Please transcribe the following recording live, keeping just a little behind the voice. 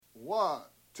1,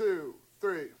 2,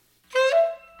 3.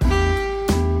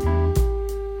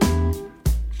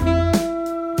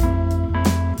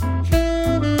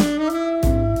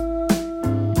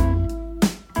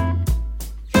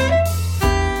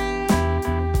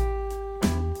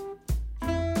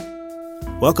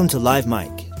 Welcome to Live Mic,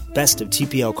 Best of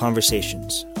TPL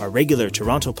Conversations, our regular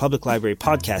Toronto Public Library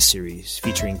podcast series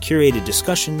featuring curated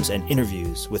discussions and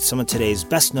interviews with some of today's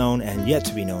best-known and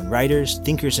yet-to-be-known writers,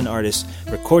 thinkers, and artists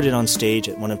recorded on stage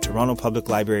at one of Toronto Public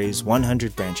Library's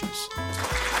 100 branches.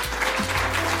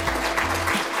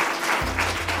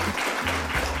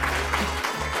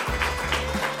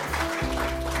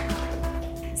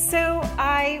 So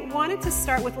I wanted to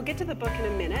start with, we'll get to the book in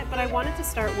a minute, but I wanted to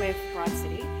start with Broad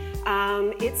City.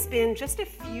 It's been just a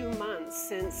few months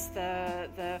since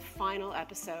the final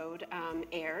episode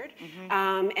aired,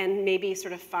 and maybe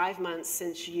sort of 5 months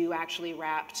since you actually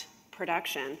wrapped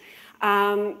production.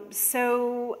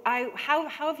 So how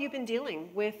have you been dealing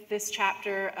with this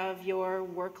chapter of your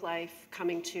work life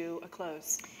coming to a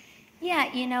close?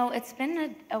 Yeah, you know, it's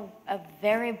been a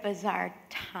very bizarre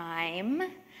time.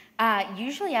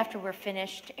 Usually after we're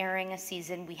finished airing a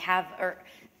season,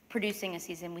 producing a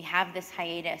season, we have this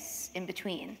hiatus in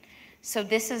between. So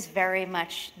this is very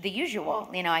much the usual.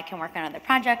 You know, I can work on other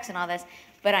projects and all this,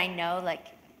 but I know like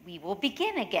we will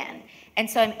begin again. And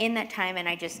so I'm in that time and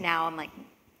I'm like,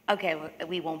 okay,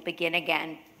 we won't begin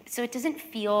again. So it doesn't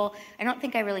feel, I don't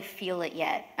think I really feel it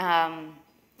yet. Yeah,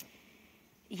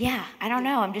 I don't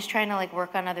know. I'm just trying to like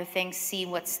work on other things, see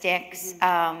what sticks.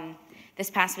 This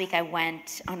past week I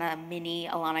went on a mini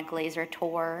Alana Glazer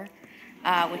tour,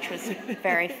 which was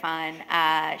very fun.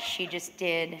 She just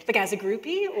did... Like as a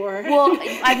groupie, or...? Well,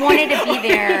 I wanted to be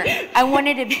there.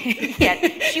 Yeah,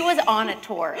 she was on a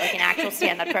tour, like an actual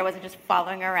stand-up tour. I wasn't just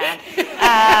following her around.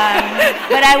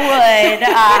 But I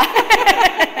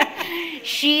would.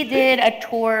 She did a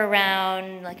tour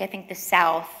around, like, I think the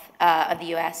south of the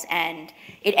U.S., and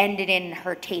it ended in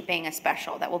her taping a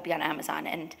special that will be on Amazon.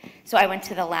 And so I went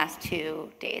to the last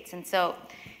 2 dates. And so...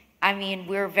 I mean,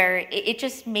 it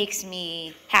just makes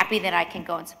me happy that I can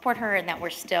go and support her and that we're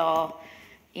still,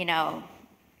 you know,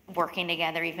 working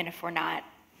together, even if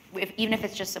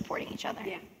it's just supporting each other.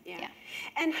 Yeah.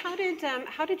 And how did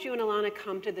you and Alana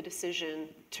come to the decision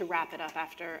to wrap it up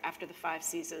after the 5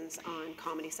 seasons on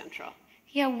Comedy Central?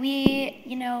 Yeah, we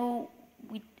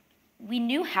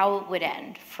knew how it would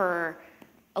end for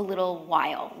a little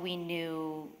while. We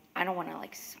knew, I don't want to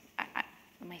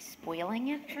am I spoiling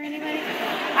it for anybody?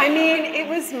 I mean, it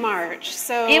was March,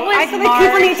 so I feel like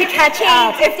people need to catch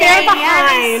up. If they're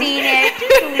behind, seen it,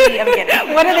 just leave. I'm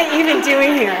kidding. What are they even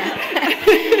doing here?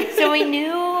 So we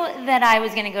knew that I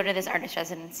was going to go to this artist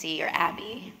residency, or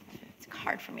Abbi. It's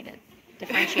hard for me to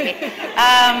differentiate.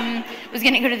 Was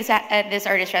going to go to this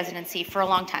artist residency for a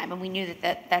long time, and we knew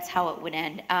that's how it would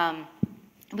end.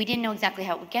 We didn't know exactly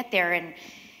how it would get there, and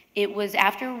it was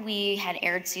after we had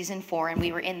aired season 4 and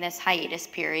we were in this hiatus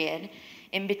period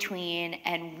in between,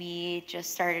 and we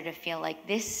just started to feel like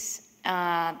this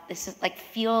is like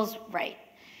feels right.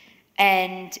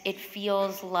 And it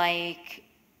feels like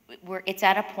it's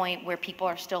at a point where people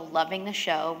are still loving the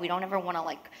show. We don't ever want to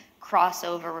like cross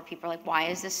over where people are like, why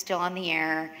is this still on the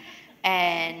air?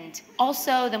 And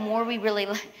also the more we really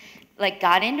like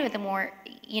got into it, the more,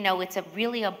 you know, it's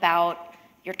really about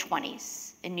your 20s.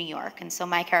 In New York, and so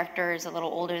my character is a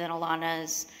little older than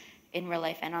Alana's in real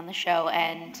life and on the show,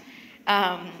 and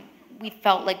we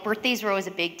felt like birthdays were always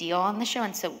a big deal on the show,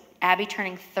 and so Abbi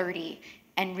turning 30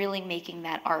 and really making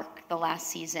that arc the last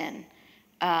season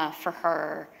for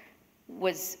her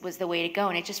was the way to go,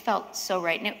 and it just felt so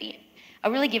right. And I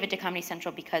really give it to Comedy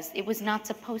Central because it was not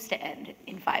supposed to end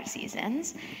in 5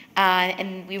 seasons,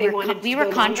 and we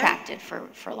were contracted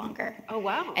for longer. Oh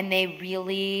wow! And they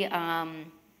really.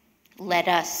 Let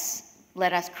us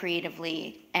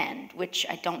creatively end, which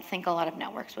I don't think a lot of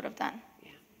networks would have done.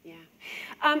 Yeah.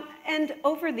 And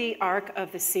over the arc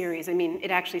of the series, I mean, it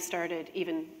actually started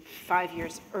even 5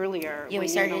 years earlier. Yeah, we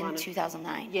started in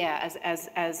 2009. Yeah,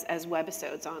 as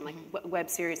webisodes on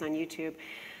web series on YouTube.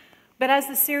 But as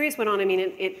the series went on, I mean,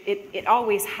 it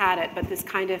always had it, but this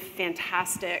kind of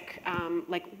fantastic,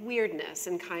 like weirdness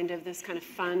and kind of this kind of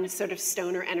fun sort of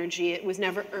stoner energy. It was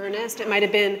never earnest. It might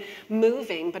have been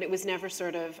moving, but it was never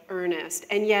sort of earnest.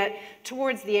 And yet,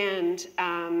 towards the end,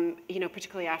 you know,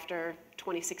 particularly after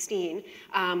 2016,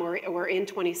 or in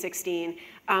 2016,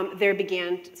 there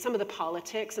began some of the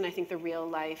politics and I think the real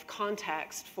life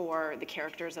context for the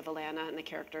characters of Alana and the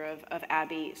character of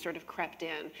Abbi sort of crept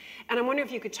in. And I wonder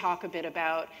if you could talk a bit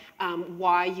about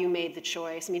why you made the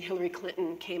choice. I mean, Hillary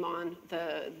Clinton came on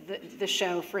the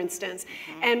show, for instance,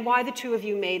 and why the two of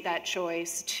you made that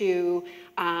choice to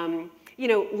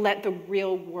let the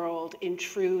real world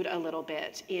intrude a little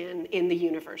bit in the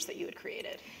universe that you had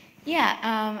created. Yeah,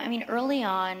 I mean, early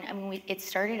on, it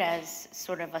started as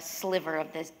sort of a sliver of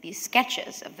these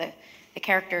sketches of the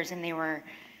characters, and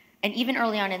even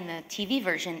early on in the TV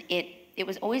version, it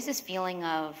was always this feeling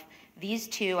of these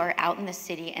two are out in the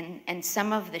city, and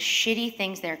some of the shitty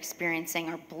things they're experiencing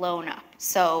are blown up.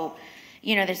 So,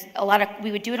 there's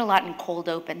we would do it a lot in cold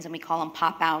opens, and we call them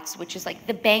pop-outs, which is like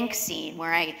the bank scene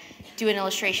where I do an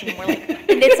illustration, and we're like,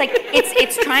 and it's like,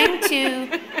 it's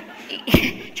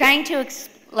trying to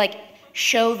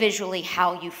show visually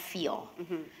how you feel.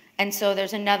 Mm-hmm. And so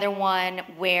there's another one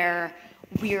where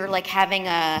we're having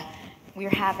a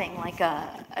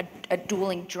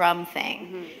dueling drum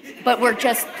thing, but we're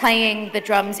just playing the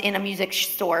drums in a music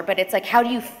store. But it's like, how do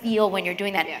you feel when you're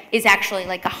doing that? Yeah. Is actually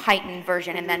like a heightened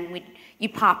version, and then you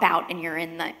pop out and you're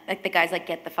in the guy's like,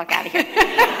 get the fuck out of here.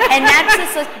 And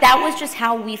that was just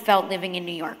how we felt living in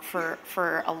New York for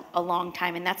a long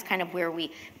time, and that's kind of where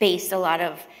we based a lot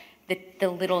of the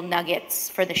little nuggets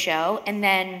for the show. And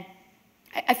then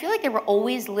I feel like there were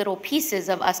always little pieces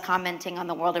of us commenting on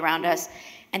the world around us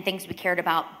and things we cared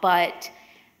about, but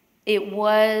it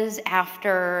was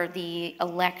after the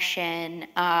election,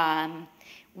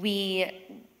 we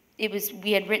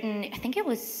had written, I think it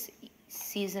was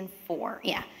season 4,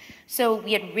 yeah. So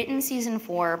we had written season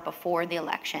 4 before the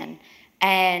election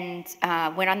and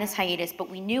went on this hiatus, but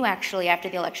we knew actually after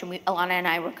the election, Alana and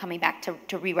I were coming back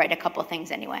to rewrite a couple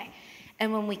things anyway.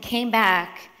 And when we came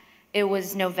back, it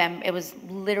was November, it was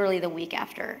literally the week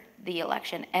after the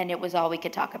election, and it was all we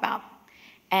could talk about.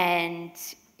 And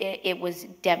it was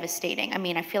devastating. I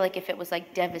mean, I feel like if it was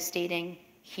like devastating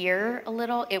here a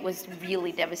little, it was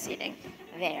really devastating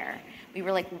there. We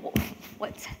were like,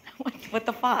 what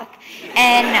the fuck?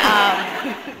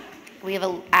 And we have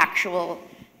an actual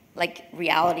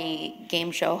reality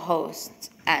game show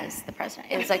host as the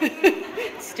president. It was like,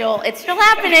 it's still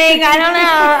happening. I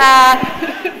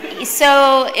don't know.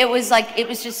 So it was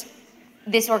just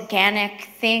this organic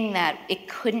thing that it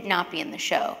couldn't not be in the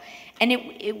show. And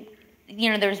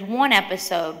there's one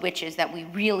episode, which is that we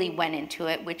really went into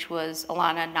it, which was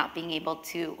Alana not being able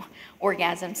to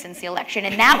orgasm since the election.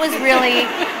 And that was really,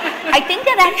 I think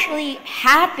that actually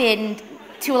happened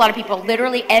to a lot of people,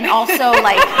 literally, and also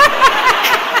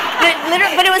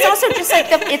but it was also just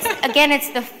it's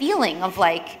the feeling of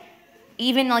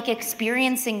even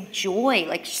experiencing joy.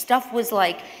 Stuff was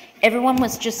everyone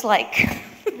was just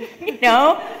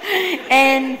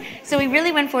and so we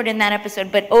really went for it in that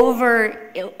episode, but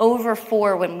over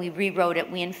 4, when we rewrote it,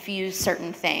 we infused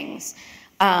certain things.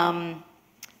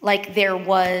 There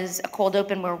was a cold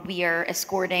open where we are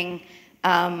escorting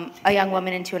a young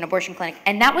woman into an abortion clinic,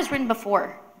 and that was written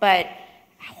before, but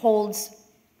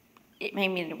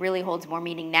it really holds more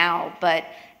meaning now, but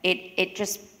it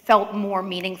just felt more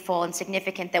meaningful and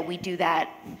significant that we do that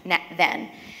then.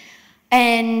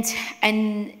 And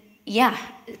yeah,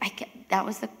 that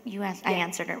was I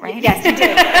answered it, right? Yes, you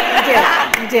did.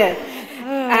 You did.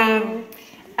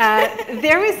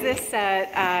 There was this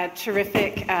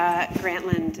terrific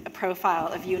Grantland profile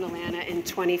of you and Alana in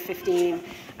 2015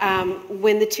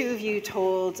 when the two of you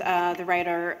told the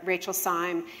writer Rachel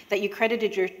Syme that you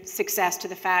credited your success to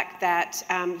the fact that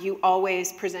you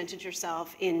always presented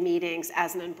yourself in meetings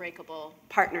as an unbreakable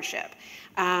partnership.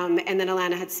 And then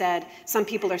Alana had said, some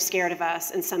people are scared of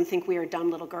us and some think we are dumb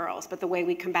little girls, but the way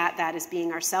we combat that is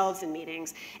being ourselves in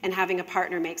meetings, and having a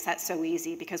partner makes that so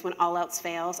easy, because when all else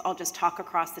fails, I'll just talk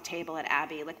across the table at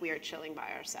Abbi like we are chilling by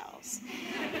ourselves.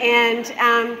 And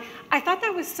I thought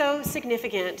that was so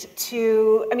significant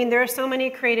there are so many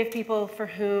creative people for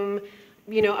whom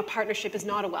a partnership is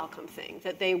not a welcome thing,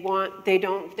 that they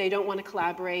don't want to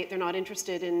collaborate, they're not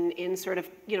interested in sort of,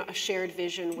 a shared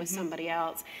vision with somebody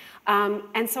else.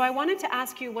 And so I wanted to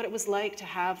ask you what it was like to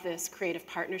have this creative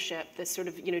partnership, this sort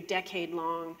of,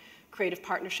 decade-long creative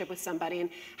partnership with somebody, and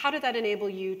how did that enable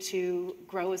you to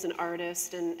grow as an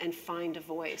artist and find a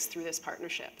voice through this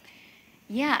partnership?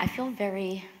 Yeah, I feel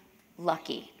very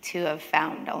lucky to have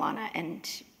found Alana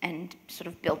and sort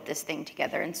of built this thing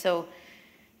together. And so,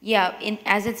 yeah,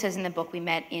 as it says in the book, we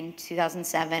met in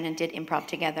 2007 and did improv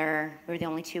together. We were the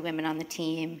only 2 women on the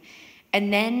team.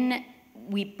 And then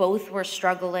we both were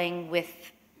struggling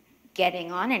with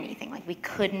getting on anything. We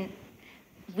couldn't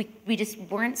we just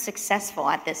weren't successful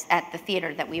at the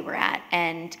theater that we were at,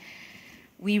 and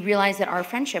we realized that our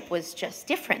friendship was just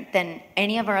different than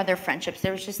any of our other friendships.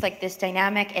 There was just like this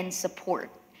dynamic and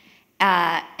support.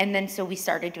 And then so we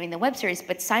started doing the web series,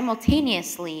 but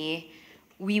simultaneously,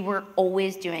 we were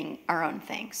always doing our own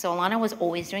thing. So Alana was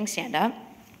always doing stand-up,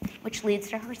 which leads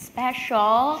to her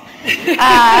special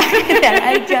that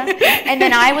I just, and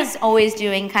then I was always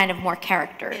doing kind of more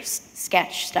characters,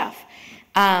 sketch stuff.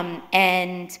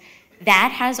 And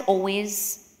that has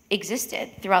always existed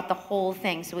throughout the whole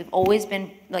thing. So we've always been,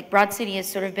 like, Broad City has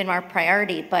sort of been our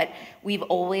priority, but we've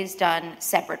always done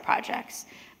separate projects,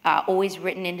 always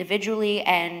written individually,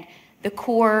 and the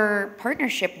core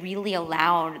partnership really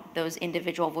allowed those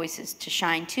individual voices to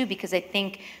shine too, because I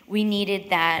think we needed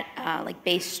that like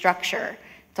base structure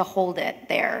to hold it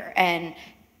there. And,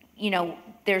 you know,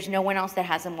 there's no one else that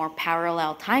has a more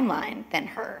parallel timeline than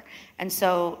her. And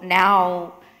so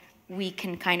now we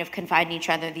can kind of confide in each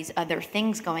other these other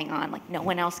things going on, like no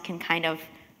one else can kind of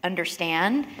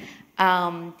understand.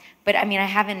 But I mean, I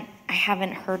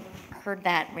haven't heard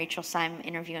that Rachel Syme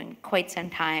interview in quite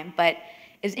some time, but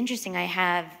it's interesting.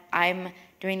 I'm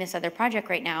doing this other project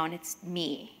right now, and it's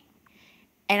me.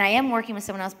 And I am working with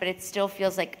someone else, but it still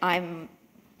feels like I'm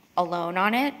alone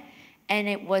on it. And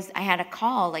I had a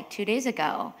call like 2 days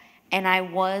ago, and I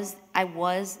was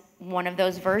one of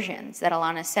those versions that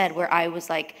Alana said, where I was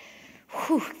like,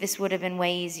 whew, this would have been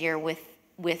way easier with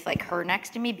like her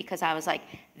next to me, because I was like,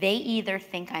 they either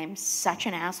think I'm such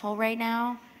an asshole right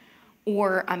now,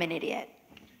 or I'm an idiot.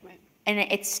 Right. And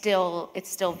it's still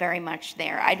very much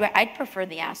there. I'd prefer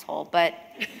the asshole, but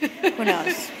who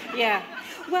knows? Yeah.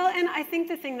 Well, and I think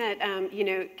the thing that,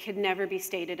 could never be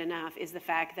stated enough is the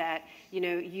fact that,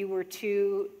 you were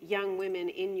two young women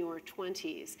in your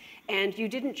 20s, and you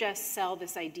didn't just sell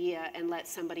this idea and let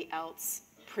somebody else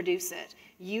produce it.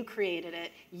 You created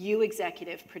it. You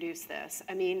executive produced this.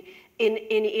 I mean, in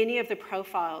any of the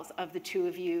profiles of the two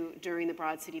of you during the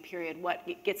Broad City period, what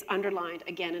gets underlined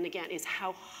again and again is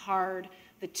how hard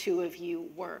the two of you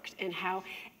worked, and how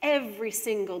every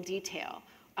single detail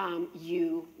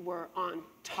you were on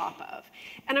top of.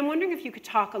 And I'm wondering if you could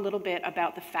talk a little bit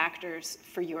about the factors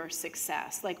for your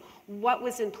success. Like, what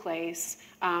was in place,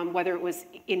 whether it was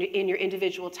in your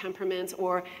individual temperaments,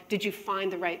 or did you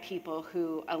find the right people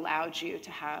who allowed you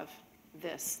to have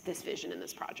this vision in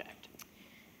this project?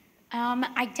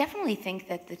 I definitely think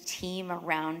that the team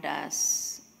around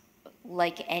us,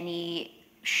 like any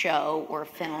show or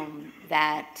film,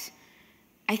 that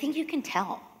I think you can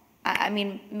tell. I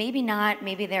mean, maybe not.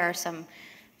 Maybe there are some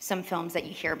films that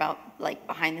you hear about, like,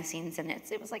 behind the scenes, and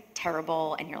it was like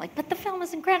terrible, and you're like, but the film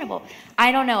was incredible.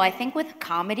 I don't know. I think with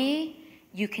comedy,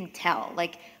 you can tell.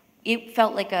 Like, it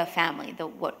felt like a family.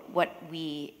 What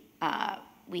we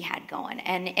had going,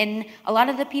 and a lot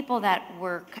of the people that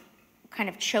were kind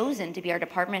of chosen to be our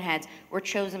department heads were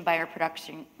chosen by our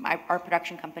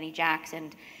production company,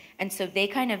 Jacobson, and so they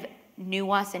kind of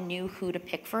knew us and knew who to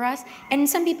pick for us. And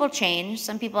some people changed,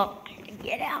 some people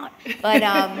get out. But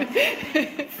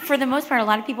for the most part, a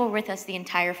lot of people were with us the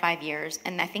entire 5 years,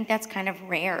 and I think that's kind of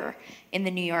rare in the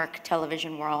New York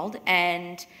television world.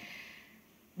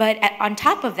 But on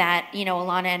top of that,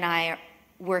 Alana and I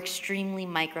were extremely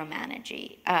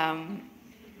micromanagey. And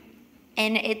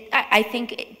I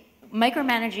think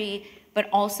micromanagey, but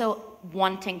also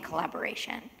wanting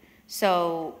collaboration.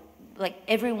 So, like,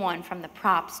 everyone from the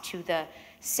props to the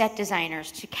set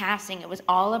designers to casting, it was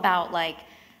all about, like,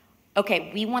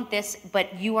 okay, we want this, but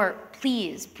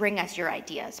please bring us your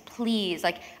ideas, please.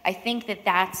 Like, I think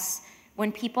that's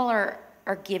when people are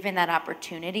given that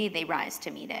opportunity, they rise to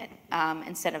meet it,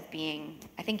 instead of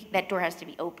I think that door has to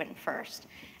be open first.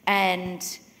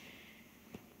 And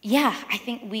yeah, I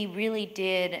think we really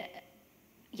did.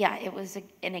 Yeah, it was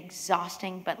an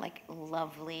exhausting but, like,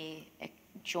 lovely,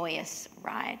 joyous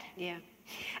ride. Yeah.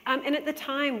 And at the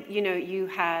time, you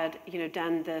had,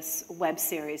 done this web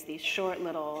series, these short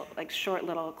little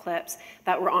clips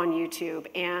that were on YouTube.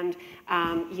 And,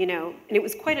 and it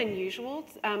was quite unusual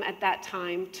at that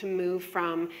time to move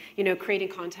from, creating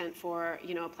content for,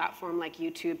 a platform like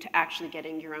YouTube to actually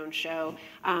getting your own show.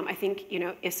 I think,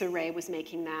 Issa Rae was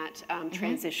making that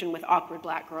transition with Awkward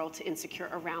Black Girl to Insecure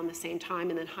around the same time,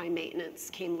 and then High Maintenance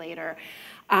came later.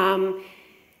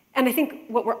 And I think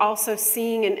what we're also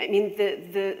seeing, and I mean,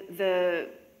 the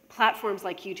platforms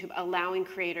like YouTube allowing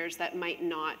creators that might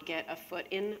not get a foot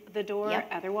in the door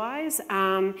otherwise.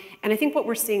 And I think what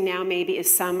we're seeing now maybe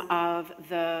is some of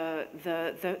the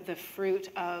fruit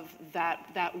of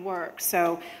that work.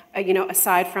 So,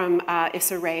 aside from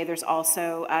Issa Rae, there's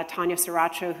also Tanya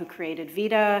Sriracha, who created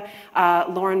Vita,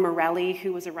 Lauren Morelli,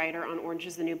 who was a writer on Orange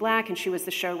is the New Black, and she was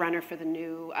the showrunner for the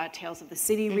new Tales of the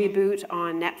City reboot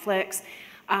on Netflix.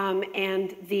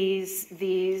 And these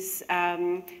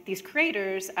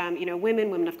creators,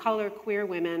 women of color, queer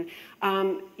women,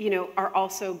 are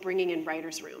also bringing in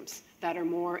writers' rooms that are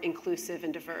more inclusive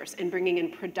and diverse, and bringing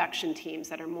in production teams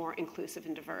that are more inclusive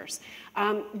and diverse.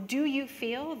 Do you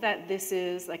feel that this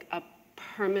is like a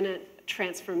permanent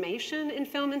transformation in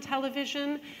film and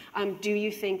television? Do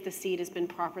you think the seed has been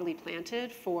properly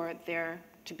planted for there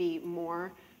to be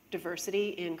more diversity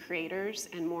in creators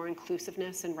and more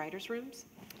inclusiveness in writers' rooms?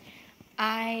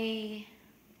 I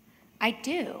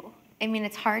do. I mean,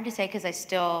 it's hard to say because I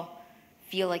still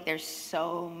feel like there's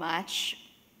so much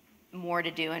more to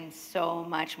do and so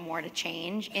much more to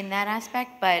change in that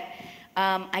aspect. But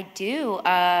I do.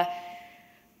 Alana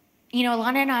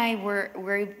and I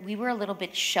we were a little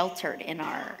bit sheltered in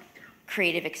our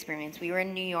creative experience. We were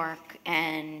in New York,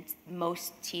 and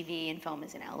most TV and film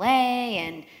is in LA,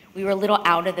 and we were a little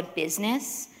out of the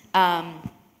business.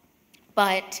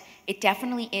 But it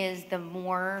definitely is the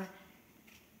more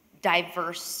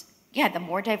diverse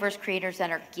creators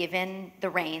that are given the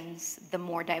reins, the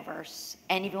more diverse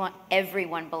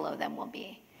everyone below them will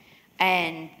be.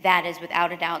 And that is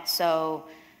without a doubt. So,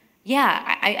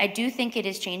 I do think it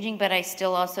is changing, but I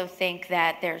still also think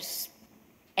that there's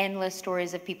endless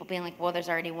stories of people being like, well, there's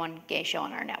already one gay show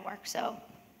on our network, so,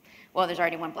 well, there's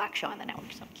already one black show on the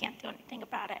network, so we can't do anything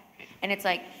about it. And it's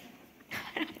like,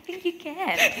 I don't think you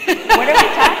can. What are we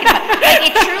talking about? Like,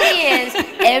 it truly is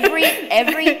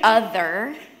every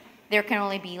other, there can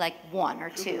only be like one or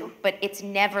two, but it's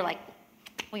never like,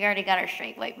 we already got our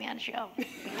straight white man show. We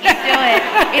can't do it.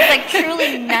 It's like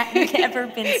truly never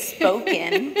been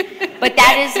spoken, but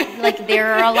that is like,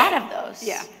 there are a lot of those.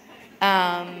 Yeah.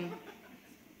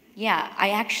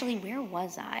 I actually, where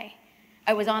was I?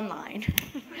 I was online.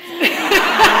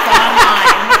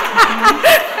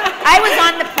 I was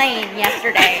on the plane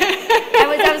yesterday.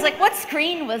 I was like, what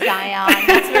screen was I on?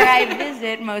 That's where I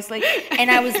visit mostly.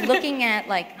 And I was looking at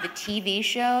like the TV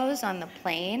shows on the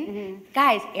plane. Mm-hmm.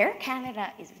 Guys, Air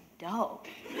Canada is dope.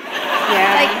 Yeah.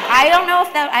 Like, I don't know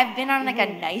if I've been on like a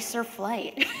nicer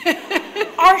flight.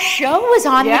 Our show was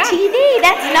on the TV.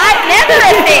 That's never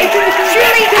a thing.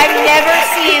 Truly, I've never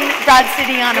seen Broad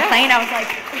City on a plane. I was like,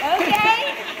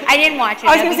 okay. I didn't watch it.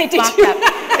 I was going to say, did you?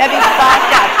 That'd be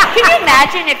fucked up. Can you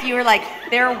imagine if you were like,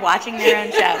 they were watching their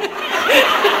own show?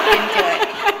 Into it.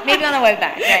 Maybe on the way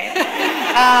back, right?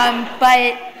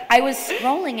 But I was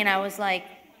scrolling and I was like,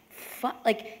 fuck.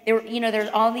 Like, there's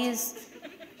all these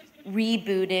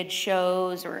rebooted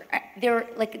shows, or they're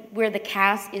like where the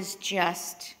cast is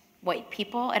just white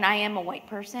people, and I am a white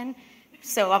person,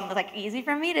 so I'm like easy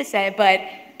for me to say, but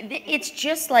it's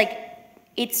just like,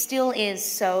 it still is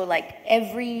so like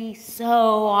every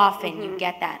so often you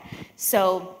get that.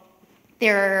 So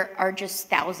there are just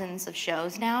thousands of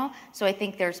shows now, so I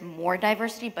think there's more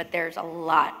diversity, but there's a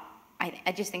lot.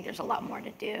 I just think there's a lot more to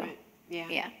do. Right.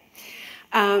 Yeah.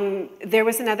 There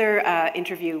was another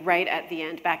interview right at the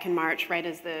end, back in March, right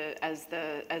as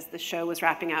the show was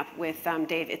wrapping up, with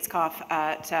Dave Itzkoff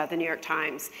at the New York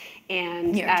Times.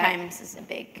 And New York Times is a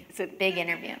big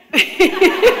interview.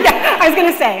 Yeah, I was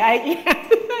going to say, I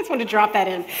just wanted to drop that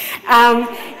in. No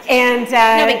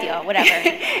big deal, whatever.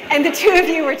 And the two of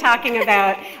you were talking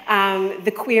about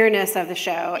the queerness of the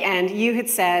show, and you had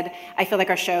said, I feel like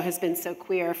our show has been so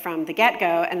queer from the get-go,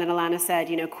 and then Alana said,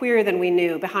 queerer than we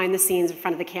knew, behind the scenes, in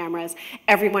front of the cameras,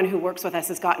 everyone who works with us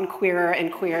has gotten queerer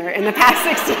and queerer in the past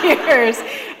 60 years.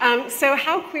 So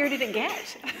how queer did it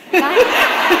get?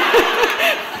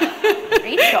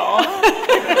 Rachel.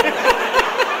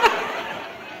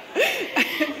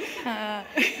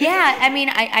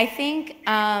 I think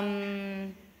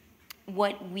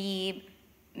what we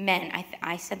meant,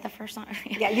 I said the first line.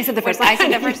 Yeah, you said the first line. I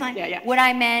said the first line. Yeah. What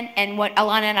I meant, and what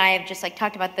Alana and I have just like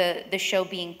talked about, the show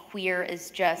being queer is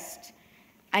just,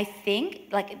 I think,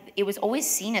 like, it was always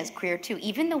seen as queer too,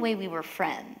 even the way we were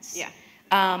friends. Yeah.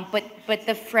 But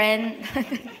the friend, I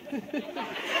don't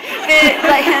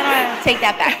want to take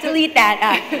that back, delete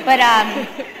that. But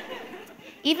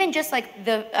even just like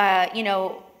the,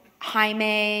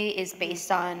 Jaime is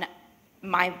based on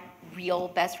my real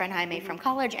best friend Jaime from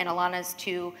college, and Alana's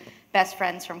two best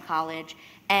friends from college,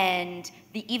 and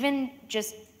even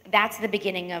just that's the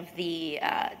beginning of the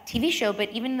TV show, but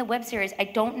even the web series, I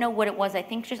don't know what it was. I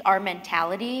think just our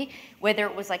mentality, whether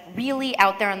it was like really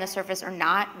out there on the surface or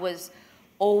not, was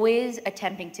always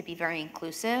attempting to be very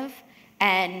inclusive.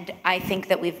 And I think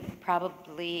that we've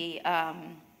probably,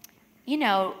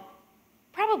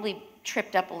 probably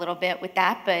tripped up a little bit with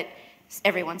that, but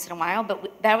every once in a while.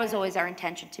 But that was always our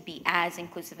intention, to be as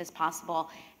inclusive as possible.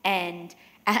 And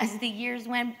as the years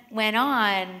went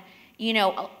on,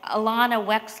 Alana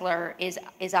Wexler is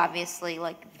obviously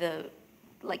like the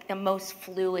most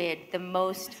fluid, the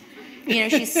most,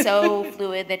 she's so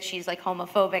fluid that she's like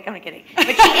homophobic. I'm not kidding, but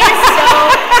she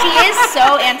is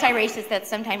so anti-racist that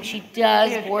sometimes she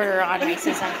does border on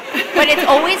racism. But it's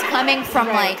always coming from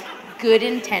like good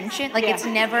intention. Like it's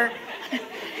never.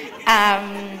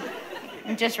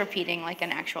 I'm just repeating like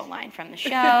an actual line from the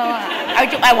show.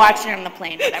 I watched it on the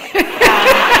plane, whatever.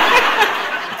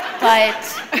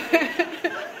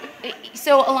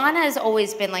 So Alana has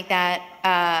always been like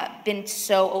that, been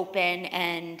so open,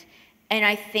 and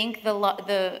I think that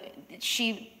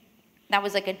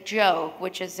was like a joke,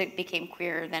 which is it became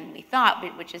queerer than we thought,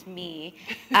 which is me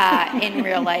in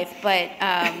real life. But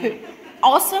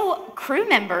also crew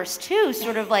members too,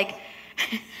 sort of like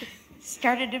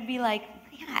started to be like,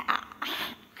 yeah,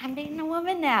 I'm dating a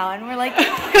woman now, and we're like,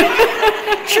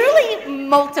 truly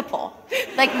multiple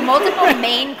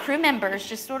main crew members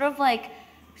just sort of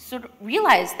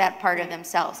realized that part of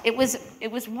themselves. It was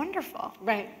wonderful.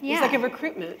 Right. Yeah. It was like a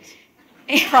recruitment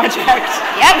project.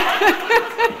 Yep.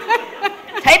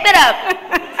 Type it up.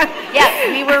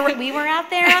 Yeah, we were out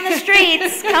there on the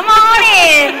streets. Come on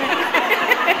in.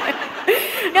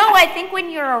 No, I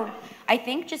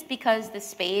think just because the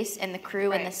space and the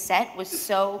crew and the set was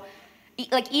so,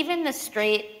 like even the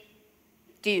straight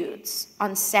dudes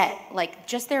on set, like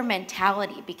just their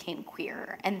mentality became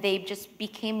queer, and they just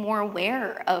became more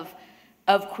aware of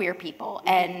queer people,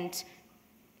 and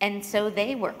so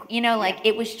they were,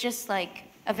 it was just like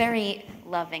a very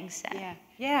loving set.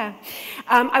 Yeah.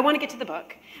 I want to get to the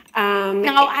book. No,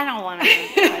 I don't want to.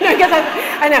 Because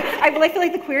I know. I feel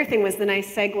like the queer thing was the nice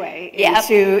segue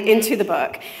into the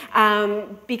book,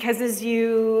 because as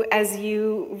you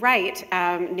write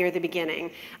near the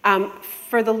beginning,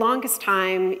 for the longest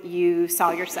time you saw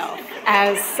yourself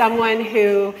as someone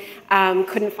who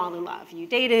couldn't fall in love. You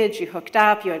dated, you hooked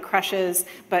up, you had crushes,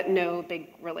 but no big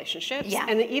relationships. Yeah.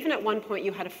 And even at one point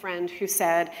you had a friend who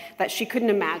said that she couldn't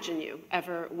imagine you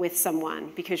ever with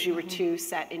someone because you were too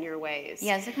set in your ways.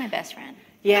 Yeah, it's like my best friend.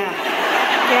 Yeah.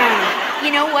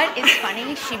 You know what is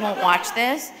funny? She won't watch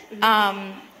this.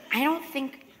 I don't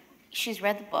think she's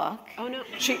read the book. Oh no,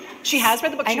 she has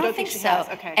read the book. I don't think she so. has.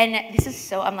 Okay. And this is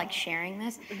so, I'm like sharing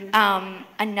this.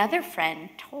 Another friend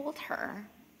told her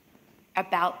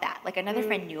about that. Like another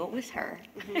friend knew it was her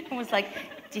and was like,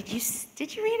 did you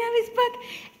read Abby's book?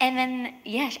 And then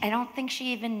I don't think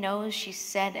she even knows she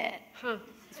said it. Huh.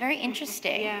 It's very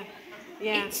interesting. Yeah.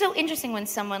 It's so interesting when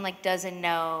someone like doesn't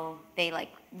know they like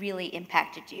really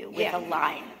impacted you with a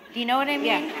line. Do you know what I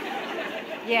mean?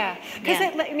 Yeah. Because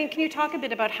can you talk a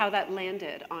bit about how that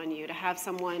landed on you to have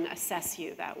someone assess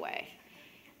you that way?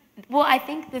 Well, I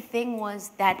think the thing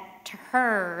was that to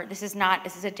her, this is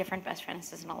a different best friend.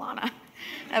 This isn't Alana.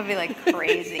 That'd be like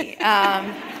crazy.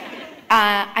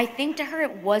 I think to her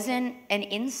it wasn't an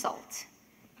insult.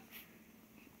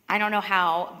 I don't know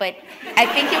how, but I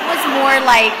think it was more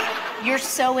like, you're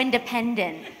so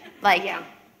independent. Like,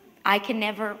 I can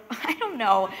never, I don't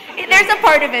know. There's a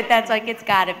part of it that's like, it's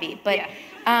gotta be. But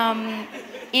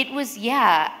it was,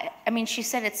 I mean, she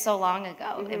said it so long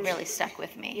ago. It really stuck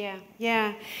with me.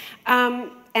 Yeah.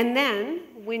 And then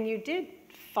when you did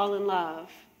fall in love,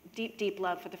 deep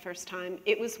love for the first time,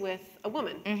 it was with a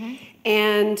woman.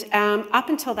 And up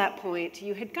until that point,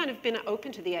 you had kind of been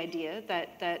open to the idea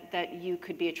that you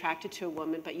could be attracted to a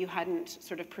woman, but you hadn't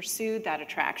sort of pursued that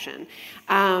attraction.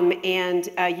 And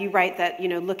you write that,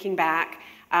 looking back,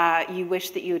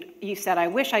 you said, I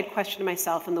wish I'd questioned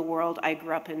myself in the world I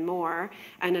grew up in more.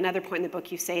 And another point in the book,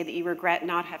 you say that you regret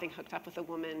not having hooked up with a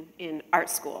woman in art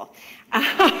school,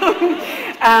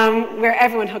 where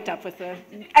everyone hooked up with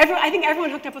I think everyone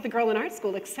hooked up with a girl in art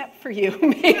school except for you,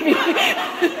 maybe.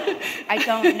 I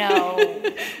don't know.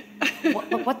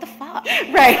 What the fuck?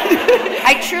 Right.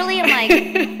 I truly am like,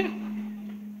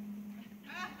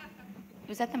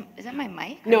 is that my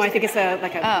mic? No, I think it's a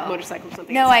motorcycle or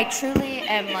something. No, I truly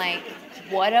am like,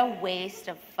 what a waste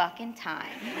of fucking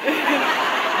time.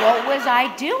 What was I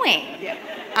doing? Yep.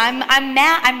 I'm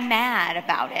mad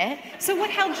about it. So what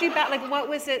held you back? Like, what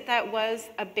was it that was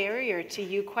a barrier to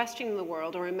you questioning the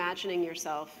world or imagining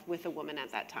yourself with a woman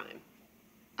at that time?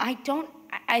 I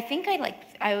think I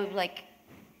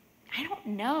I don't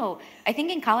know. I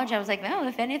think in college I was like,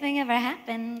 if anything ever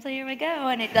happens, here we go.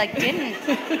 And it like didn't.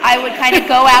 I would kind of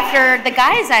go after the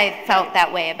guys I felt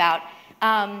that way about.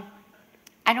 I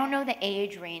don't know the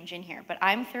age range in here, but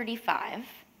I'm 35.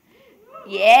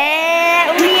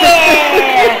 Yeah,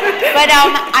 yeah. But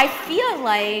I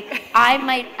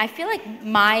feel like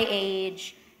my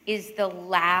age is the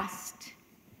last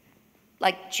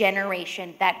like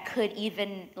generation that could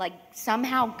even like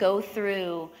somehow go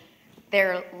through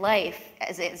their life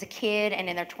as a kid and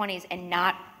in their 20s and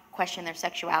not question their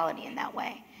sexuality in that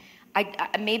way.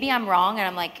 Maybe I'm wrong and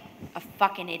I'm like a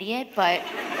fucking idiot, but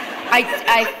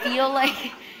I feel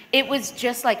like it was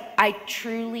just like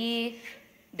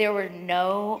there were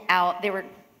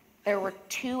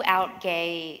 2 out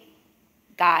gay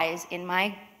guys in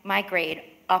my grade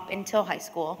up until high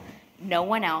school. No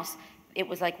one else. It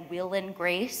was like Will and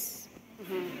Grace.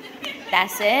 Mm-hmm.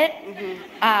 That's it. Mm-hmm.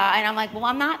 And I'm like, well,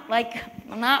 I'm not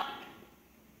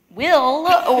Will,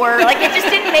 or like it just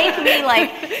didn't make me like.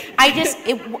 I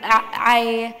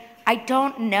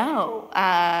don't know.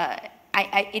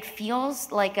 It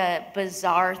feels like a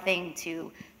bizarre thing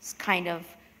to kind of.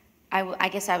 I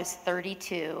guess I was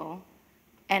 32,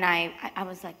 and I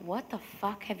was like, what the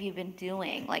fuck have you been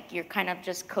doing? Like, you're kind of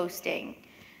just coasting.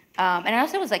 And I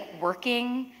also was like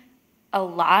working a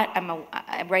lot.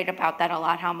 I write about that a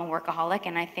lot, how I'm a workaholic,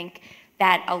 and I think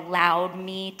that allowed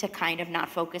me to kind of not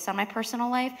focus on my personal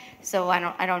life. So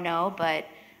I don't know, but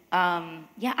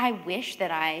yeah, I wish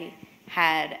that I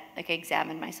had like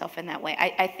examined myself in that way.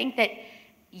 I think that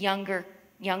younger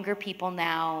people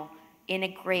now, in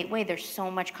a great way, there's so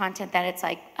much content that it's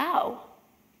like, oh,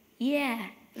 yeah,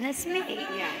 that's me.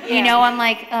 Yeah. You know, I'm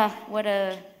like, what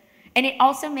a... And it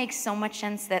also makes so much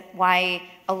sense that why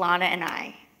Alana and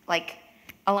I, like,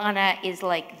 Alana is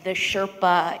like the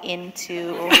Sherpa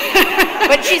into...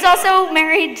 But she's also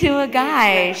married to a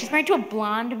guy. She's married to a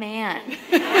blonde man.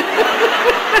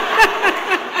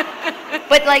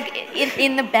 But like,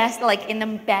 in the best,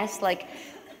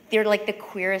 they're like the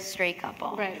queerest straight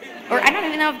couple. Right. Or I don't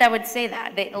even know if that would say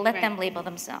that. They let them label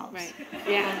themselves. Right.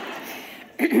 Yeah.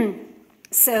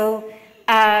 So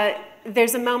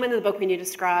there's a moment in the book when you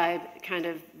describe kind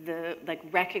of the like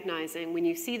recognizing when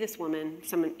you see this woman,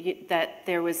 that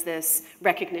there was this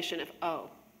recognition of, oh,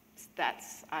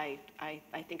 that's I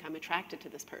think I'm attracted to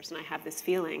this person. I have this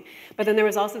feeling. But then there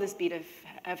was also this beat of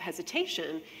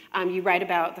hesitation. You write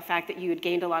about the fact that you had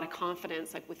gained a lot of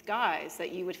confidence, like with guys,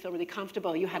 that you would feel really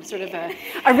comfortable. You had sort of a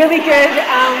really good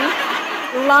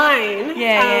line.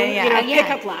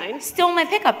 Pickup line. Still my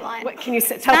pickup line. What can you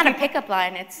say? It's not a pickup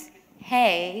line. It's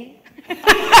hey. Hey,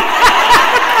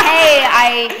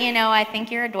 I think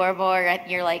you're adorable, or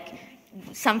you're like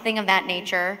something of that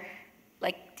nature.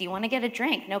 Like, do you want to get a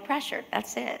drink? No pressure.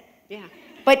 That's it. Yeah.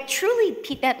 But truly,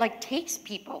 that like takes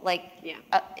people. Like,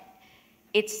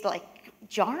 it's like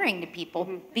jarring to people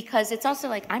because it's also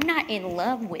like, I'm not in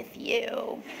love with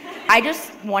you. I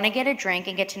just want to get a drink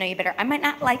and get to know you better. I might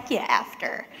not like you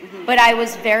after, but I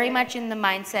was very much in the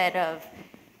mindset of,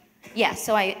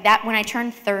 so when I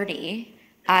turned 30,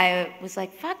 I was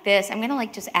like, fuck this. I'm gonna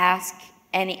like just ask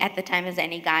any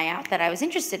guy out that I was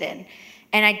interested in.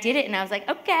 And I did it, and I was like,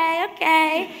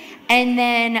 okay. And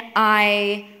then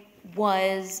I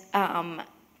was, I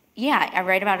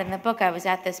write about it in the book. I was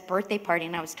at this birthday party,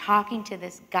 and I was talking to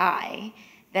this guy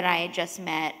that I had just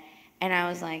met, and I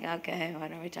was like, okay,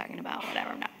 what are we talking about?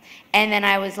 Whatever, no. And then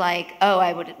I was like,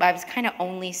 I was kind of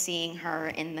only seeing her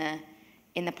in the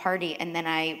party, and then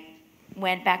I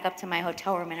went back up to my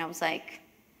hotel room, and I was like,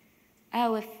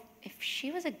 oh, if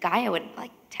she was a guy, I would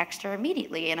like text her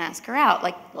immediately and ask her out,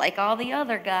 like all the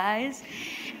other guys.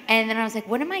 And then I was like,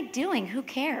 what am I doing? Who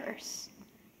cares?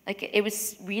 Like, it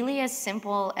was really as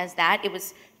simple as that. It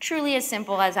was truly as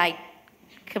simple as I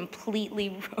completely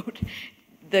wrote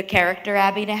the character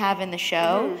Abbi to have in the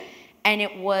show. And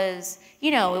it was,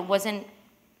 it wasn't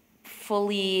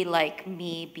fully like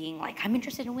me being like, I'm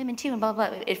interested in women too, and blah, blah,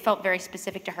 blah. It felt very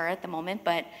specific to her at the moment,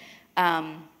 but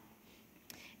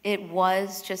it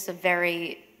was just a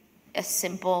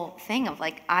simple thing of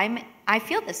like, I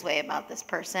feel this way about this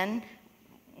person.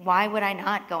 Why would I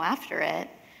not go after it?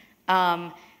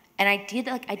 And I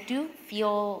do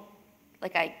feel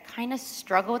like I kind of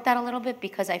struggle with that a little bit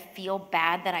because I feel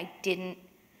bad that I didn't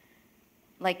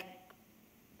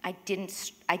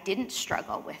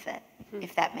struggle with it,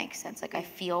 if that makes sense. Like, I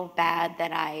feel bad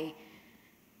that I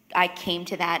came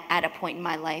to that at a point in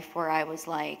my life where I was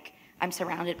like, I'm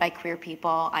surrounded by queer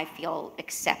people. I feel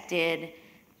accepted,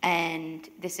 and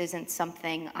this isn't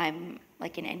something I'm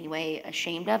like in any way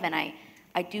ashamed of. And I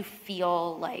do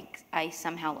feel like I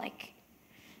somehow like,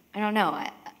 I don't know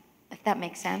if that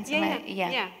makes sense.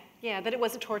 Yeah. Yeah, that it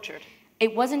wasn't tortured.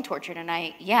 It wasn't tortured,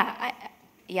 and yeah.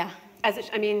 As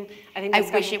it, I mean, I think I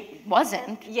that's wish it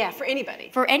wasn't. Yeah, for anybody.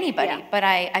 For anybody, Yeah. but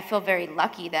I feel very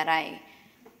lucky that I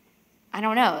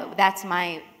don't know, that's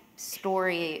my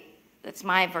story, that's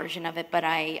my version of it, but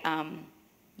I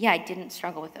didn't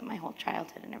struggle with it my whole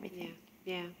childhood and everything.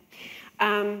 Yeah.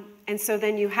 And so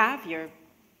then you have your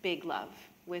big love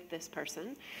with this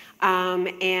person,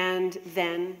 and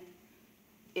then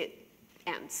it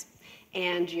ends.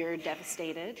 And you're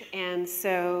devastated, and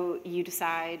so you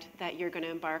decide that you're going to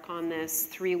embark on this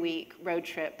 3-week road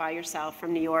trip by yourself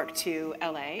from New York to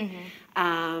LA,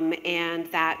 and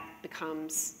that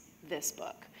becomes this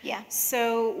book. Yeah.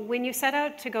 So when you set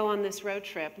out to go on this road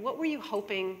trip, what were you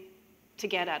hoping to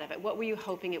get out of it? What were you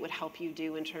hoping it would help you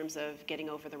do in terms of getting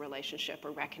over the relationship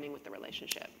or reckoning with the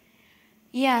relationship?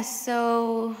 Yeah,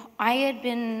 so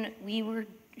we were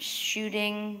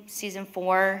shooting season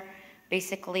 4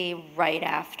 basically right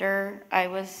after I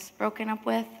was broken up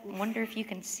with. I wonder if you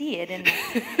can see it.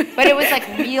 But it was like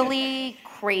really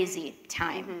crazy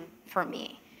time for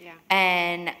me.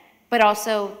 Yeah. But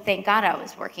also, thank God I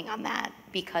was working on that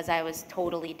because I was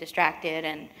totally distracted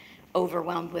and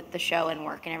overwhelmed with the show and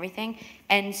work and everything.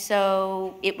 And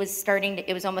so it was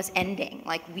almost ending.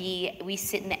 Like we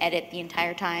sit and edit the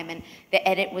entire time, and the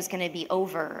edit was going to be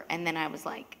over. And then I was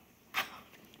like,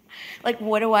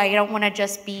 what do I don't want to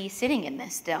just be sitting in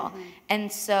this still.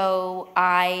 And so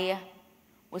I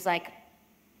was like,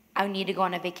 I need to go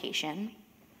on a vacation,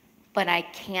 but I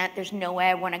can't, there's no way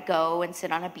I want to go and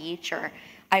sit on a beach or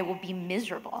I will be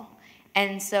miserable.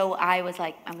 And so I was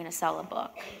like, I'm going to sell a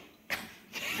book.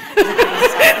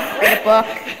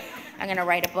 I'm going to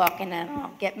write a book and then it'll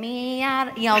get me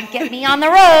out, get me on the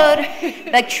road.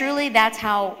 Like truly that's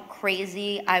how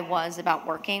crazy I was about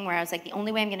working, where I was like, the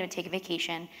only way I'm going to take a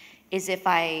vacation is if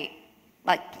I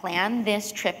plan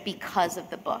this trip because of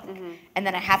the book. And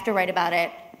then I have to write about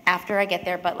it after I get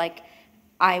there, but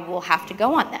I will have to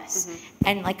go on this.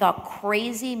 And a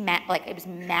crazy, it was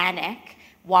manic.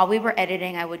 While we were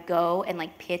editing, I would go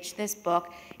and pitch this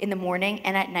book in the morning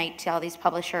and at night to all these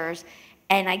publishers.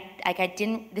 And I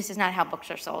didn't, this is not how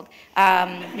books are sold.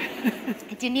 I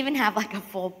didn't even have a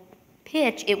full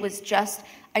pitch. It was just,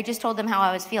 I just told them how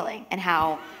I was feeling and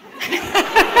how,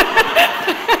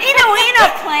 in a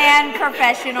planned,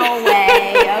 professional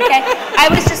way, okay? I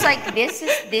was just like,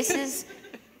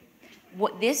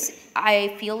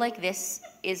 I feel like this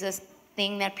is a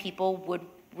thing that people would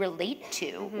relate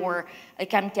to, or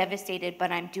I'm devastated,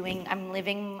 but I'm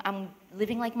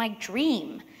living like my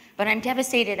dream, but I'm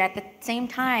devastated at the same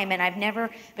time, and I've never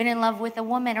been in love with a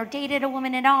woman or dated a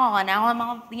woman at all, and now I'm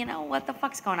all, what the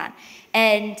fuck's going on?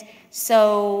 And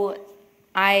so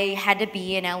I had to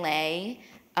be in LA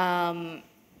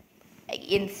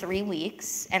in 3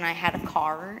 weeks, and I had a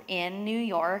car in New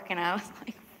York, and I was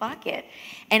like, fuck it.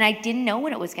 And I didn't know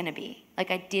what it was going to be.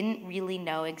 I didn't really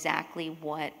know exactly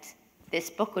what this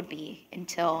book would be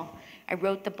until I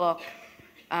wrote the book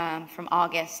from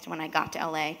August when I got to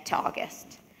LA to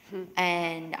August.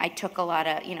 And I took a lot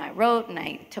of, I wrote and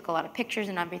I took a lot of pictures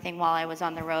and everything while I was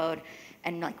on the road,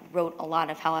 and wrote a lot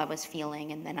of how I was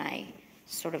feeling, and then I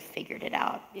sort of figured it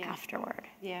out afterward.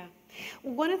 Yeah.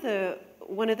 One of the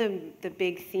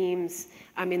big themes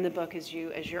in the book as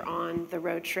you're on the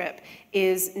road trip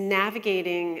is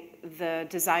navigating the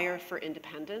desire for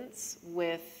independence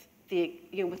with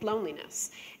with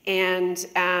loneliness. And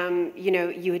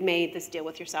you had made this deal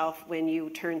with yourself when you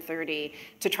turned 30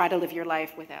 to try to live your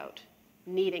life without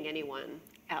needing anyone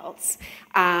else.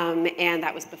 And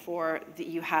that was before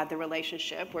you had the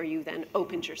relationship where you then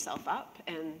opened yourself up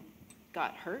and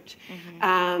got hurt.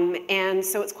 And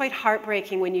so it's quite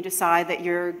heartbreaking when you decide that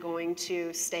you're going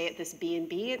to stay at this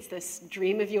B&B. It's this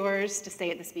dream of yours to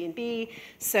stay at this B&B.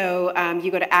 So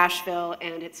you go to Asheville,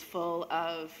 and it's full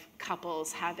of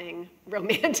couples having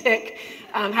romantic,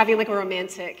 having a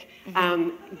romantic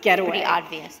getaway. Pretty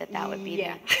obvious that would be.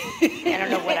 Yeah. I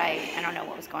don't know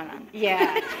what was going on.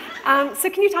 Yeah. So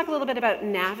can you talk a little bit about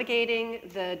navigating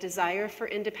the desire for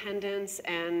independence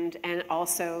and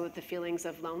also the feelings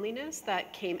of loneliness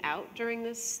that came out during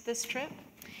this trip?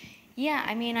 Yeah,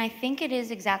 I think it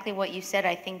is exactly what you said.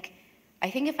 I think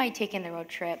if I'd taken the road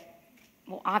trip,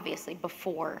 well, obviously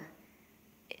before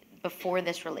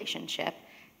this relationship,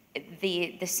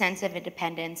 the sense of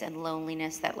independence and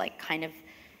loneliness that kind of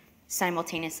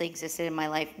simultaneously existed in my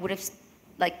life would have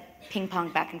ping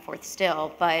ponged back and forth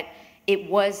still, but it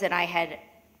was that I had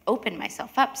opened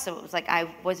myself up, so it was I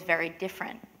was very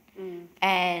different.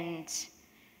 And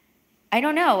I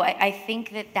don't know, I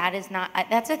think that is not,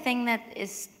 that's a thing that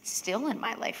is still in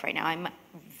my life right now. I'm a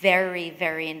very,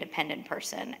 very independent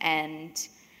person, and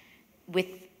with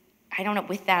I don't know,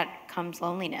 with that comes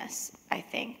loneliness, I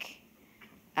think.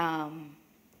 I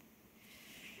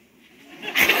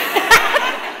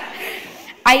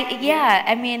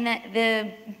mean,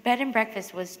 the bed and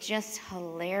breakfast was just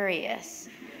hilarious.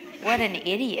 What an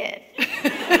idiot.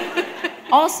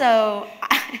 Also,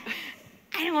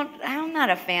 I'm not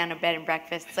a fan of bed and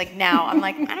breakfasts. Like now, I'm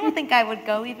like, I don't think I would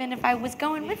go even if I was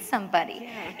going with somebody.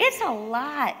 Yeah. It's a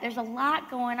lot. There's a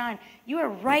lot going on. You are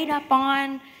right up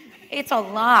on. It's a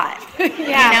lot. Yeah.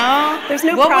 You know? There's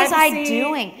no what privacy. was I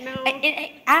doing? No.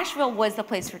 Asheville was the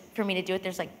place for me to do it.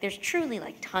 There's truly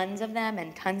like tons of them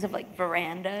and tons of like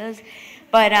verandas.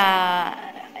 But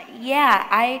yeah,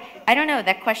 I don't know.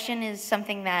 That question is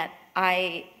something that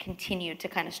I continue to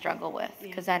kind of struggle with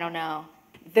because I don't know.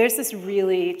 There's this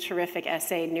really terrific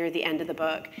essay near the end of the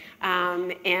book,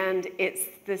 and it's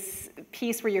this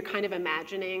piece where you're kind of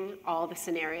imagining all the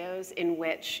scenarios in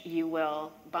which you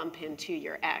will bump into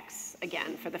your ex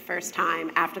again for the first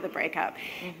time after the breakup.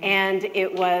 Mm-hmm. And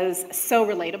it was so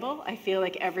relatable. I feel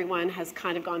like everyone has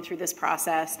kind of gone through this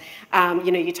process.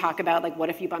 You talk about like, what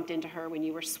if you bumped into her when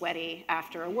you were sweaty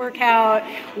after a workout?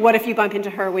 What if you bump into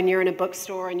her when you're in a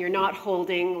bookstore and you're not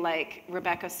holding like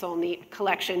Rebecca Solnit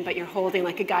collection, but you're holding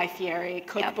like a Guy Fieri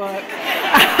cookbook?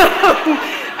 Yep.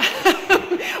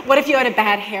 What if you had a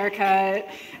bad haircut?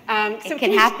 It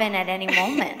can happen at any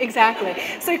moment. Exactly.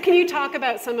 So can you talk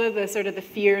about some of the sort of the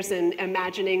fears and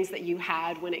imaginings that you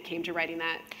had when it came to writing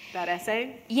that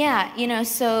essay? Yeah,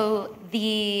 so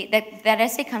that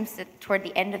essay comes toward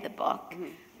the end of the book, mm-hmm.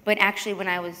 But actually when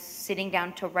I was sitting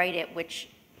down to write it, which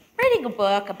writing a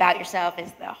book about yourself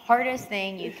is the hardest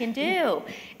thing you can do.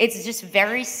 It's just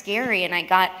very scary, and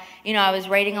I was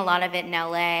writing a lot of it in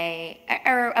LA,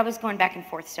 or I was going back and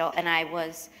forth still, and I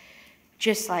was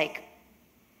just like,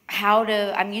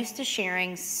 I'm used to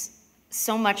sharing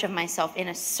so much of myself in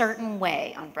a certain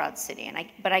way on Broad City,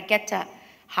 but I get to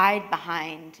hide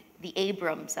behind the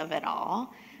Abrams of it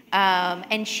all.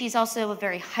 And she's also a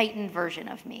very heightened version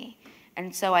of me.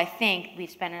 And so I think we've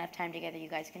spent enough time together, you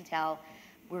guys can tell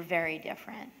we're very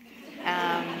different.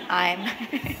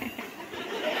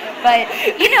 But,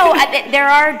 there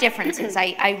are differences.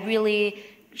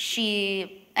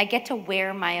 I get to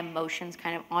wear my emotions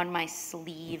kind of on my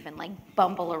sleeve and like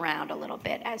bumble around a little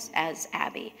bit as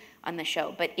Abbi on the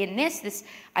show. But in this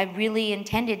I really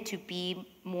intended to be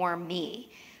more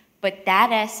me. But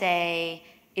that essay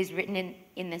is written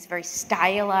in this very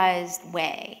stylized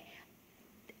way.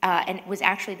 And it was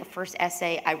actually the first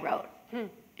essay I wrote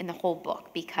in the whole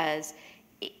book because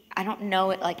I don't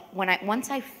know, once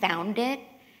I found it,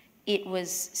 it was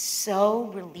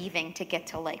so relieving to get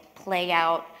to like play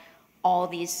out all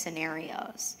these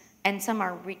scenarios, and some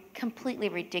are completely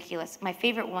ridiculous. My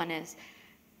favorite one is,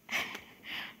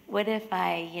 what if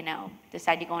I,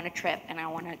 decide to go on a trip and I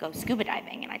want to go scuba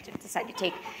diving, and I just decide to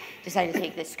take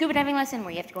this scuba diving lesson where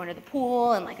you have to go into the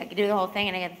pool, and like I could do the whole thing,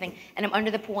 and I get the thing, and I'm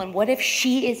under the pool, and what if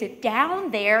she is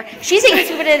down there? She's taking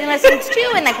scuba diving lessons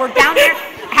too, and like we're down there.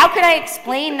 How could I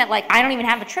explain that? Like I don't even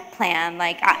have a trip plan.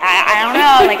 Like I don't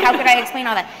know. Like how could I explain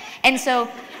all that? And so.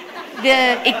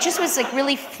 It just was like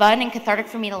really fun and cathartic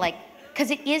for me to like, because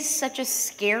it is such a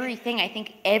scary thing. I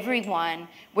think everyone,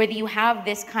 whether you have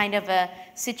this kind of a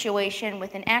situation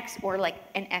with an ex or like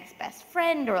an ex-best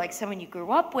friend or like someone you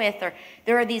grew up with, or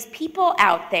there are these people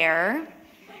out there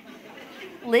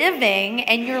living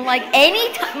and you're like, any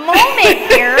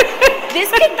moment here,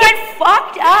 this could get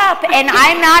fucked up and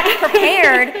I'm not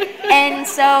prepared. And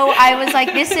so I was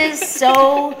like, this is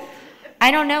so... I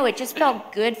don't know, it just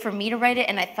felt good for me to write it,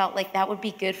 and I felt like that would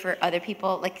be good for other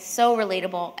people, like so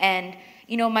relatable. And,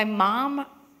 my mom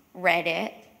read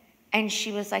it, and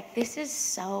she was like, this is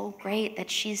so great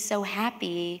that she's so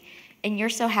happy, and you're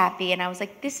so happy. And I was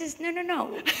like, this is, no.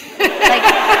 Like,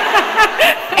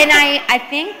 and I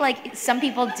think, like, some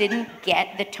people didn't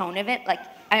get the tone of it. Like,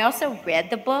 I also read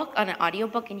the book on an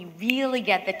audiobook, and you really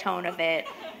get the tone of it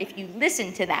if you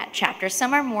listen to that chapter.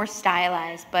 Some are more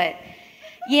stylized, but...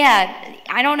 Yeah,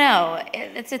 I don't know.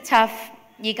 It's a tough,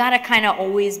 you gotta kind of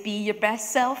always be your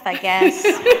best self, I guess.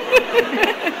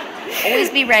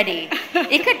 Always be ready.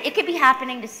 It could be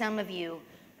happening to some of you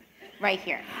right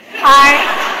here.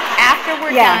 After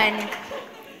we're done,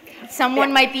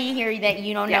 someone might be here that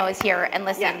you don't know is here. And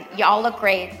listen, y'all look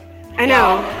great. I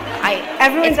know.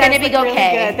 Everyone's it's gonna be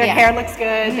okay. Really good. Their hair looks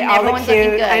good. They all look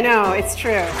cute. I know, it's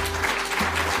true.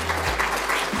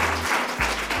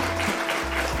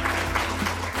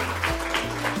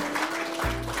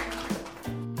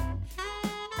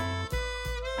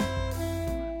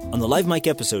 On the Live Mic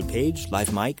episode page,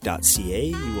 livemic.ca,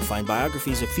 you will find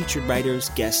biographies of featured writers,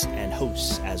 guests, and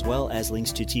hosts, as well as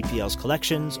links to TPL's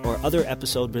collections or other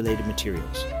episode-related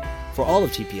materials. For all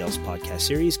of TPL's podcast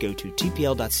series, go to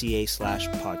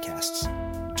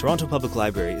tpl.ca/podcasts. Toronto Public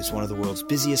Library is one of the world's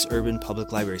busiest urban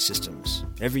public library systems.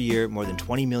 Every year, more than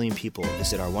 20 million people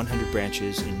visit our 100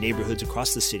 branches in neighborhoods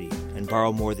across the city and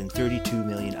borrow more than 32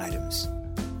 million items.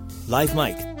 Live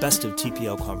Mic, Best of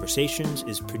TPL Conversations,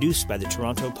 is produced by the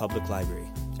Toronto Public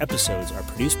Library. Episodes are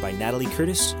produced by Natalie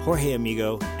Curtis, Jorge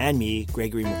Amigo, and me,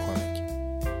 Gregory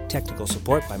McCormick. Technical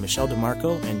support by Michelle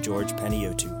DeMarco and George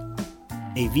Panayiotou.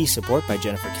 AV support by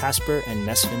Jennifer Casper and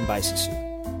Mesfin Baisisu.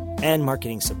 And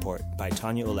marketing support by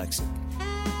Tanya Oleksic.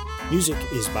 Music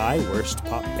is by Worst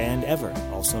Pop Band Ever,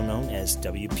 also known as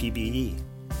WPBE.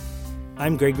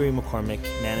 I'm Gregory McCormick,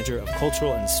 Manager of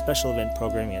Cultural and Special Event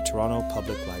Programming at Toronto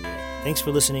Public Library. Thanks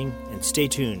for listening, and stay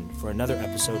tuned for another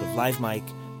episode of Live Mic,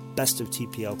 Best of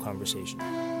TPL Conversation.